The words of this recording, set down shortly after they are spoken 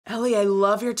Ellie, I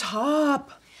love your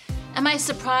top. Am I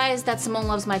surprised that Simone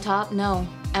loves my top? No.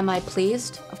 Am I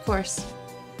pleased? Of course.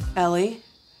 Ellie,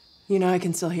 you know I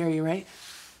can still hear you, right?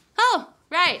 Oh,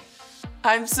 right.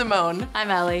 I'm Simone. I'm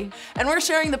Ellie. And we're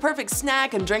sharing the perfect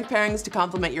snack and drink pairings to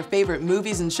complement your favorite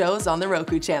movies and shows on the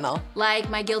Roku channel. Like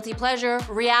my guilty pleasure,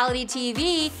 reality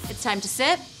TV. It's time to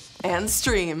sip and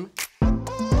stream.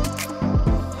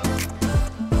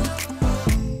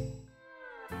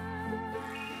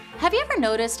 Have you ever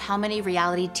noticed how many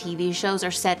reality TV shows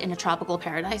are set in a tropical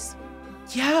paradise?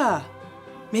 Yeah.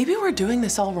 Maybe we're doing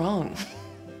this all wrong.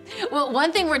 Well,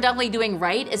 one thing we're definitely doing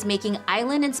right is making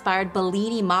island-inspired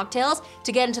Bellini mocktails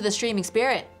to get into the streaming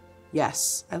spirit.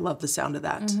 Yes, I love the sound of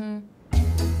that.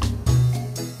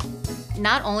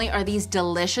 Not only are these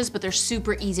delicious, but they're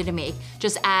super easy to make.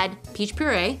 Just add peach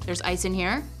puree, there's ice in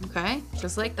here, okay?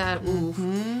 Just like that, oof.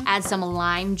 Add some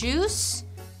lime juice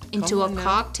into a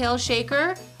cocktail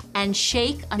shaker and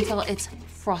shake until it's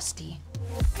frosty.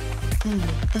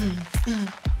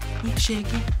 Shake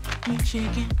it, shake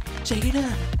it, shake it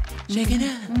up, shake it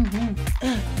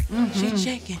up,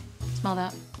 shake it. Smell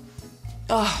that.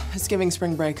 Oh, it's giving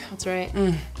spring break. That's right.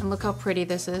 And look how pretty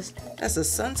this is. That's a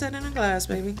sunset in a glass,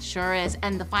 baby. Sure is.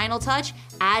 And the final touch,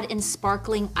 add in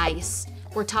sparkling ice.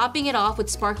 We're topping it off with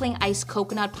sparkling ice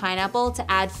coconut pineapple to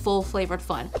add full flavored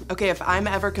fun. Okay, if I'm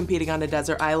ever competing on a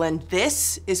desert island,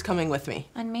 this is coming with me.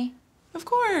 And me? Of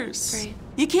course. Great.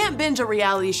 You can't binge a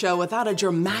reality show without a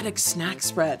dramatic snack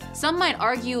spread. Some might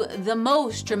argue the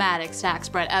most dramatic snack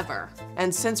spread ever.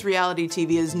 And since reality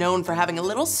TV is known for having a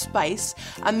little spice,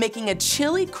 I'm making a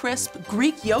chili crisp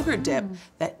Greek yogurt dip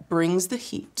that brings the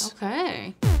heat.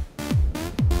 Okay.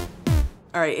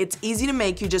 All right, it's easy to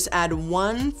make. You just add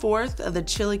 1/4 of the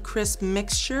chili crisp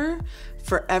mixture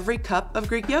for every cup of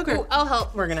Greek yogurt. Ooh, I'll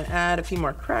help. We're gonna add a few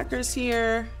more crackers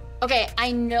here. Okay,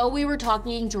 I know we were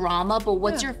talking drama, but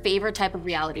what's your favorite type of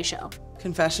reality show?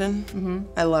 Confession?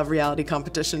 I love reality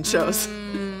competition shows.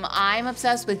 I'm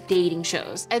obsessed with dating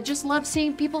shows. I just love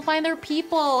seeing people find their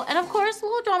people. And of course, a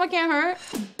little drama can't hurt.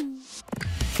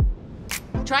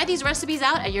 Try these recipes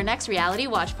out at your next reality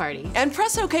watch party. And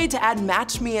press OK to add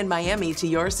Match Me in Miami to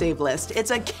your save list.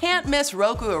 It's a can't-miss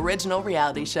Roku original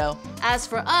reality show. As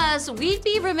for us, we'd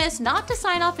be remiss not to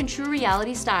sign off in true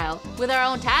reality style with our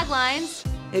own taglines.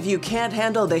 If you can't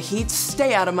handle the heat,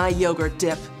 stay out of my yogurt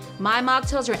dip. My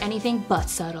mocktails are anything but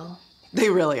subtle. They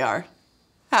really are.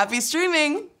 Happy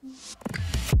streaming!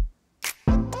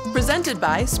 Presented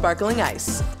by Sparkling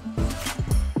Ice.